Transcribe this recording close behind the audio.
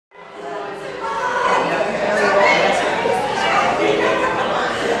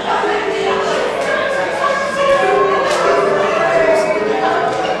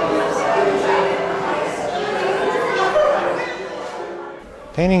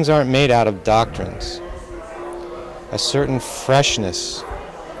Paintings aren't made out of doctrines. A certain freshness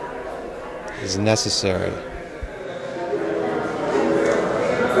is necessary.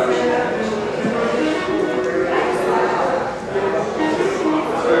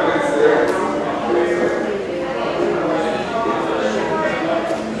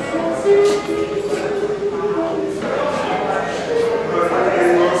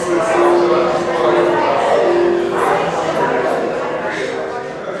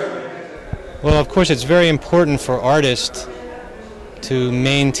 Well, of course, it's very important for artists to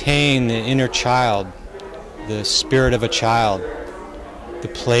maintain the inner child, the spirit of a child, the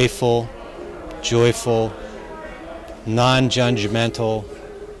playful, joyful, non-judgmental,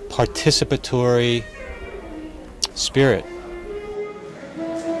 participatory spirit.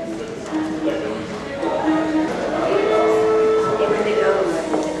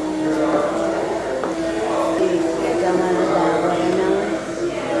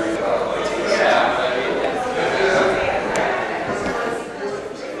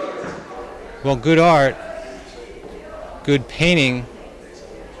 Well, good art, good painting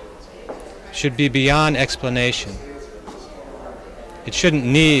should be beyond explanation. It shouldn't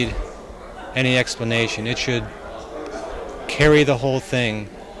need any explanation. It should carry the whole thing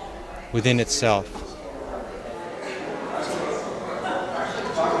within itself.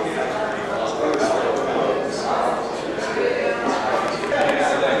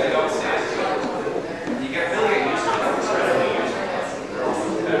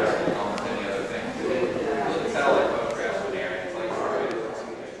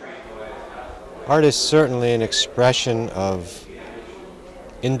 Art is certainly an expression of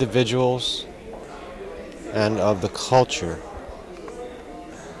individuals and of the culture.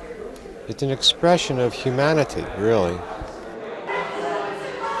 It's an expression of humanity, really.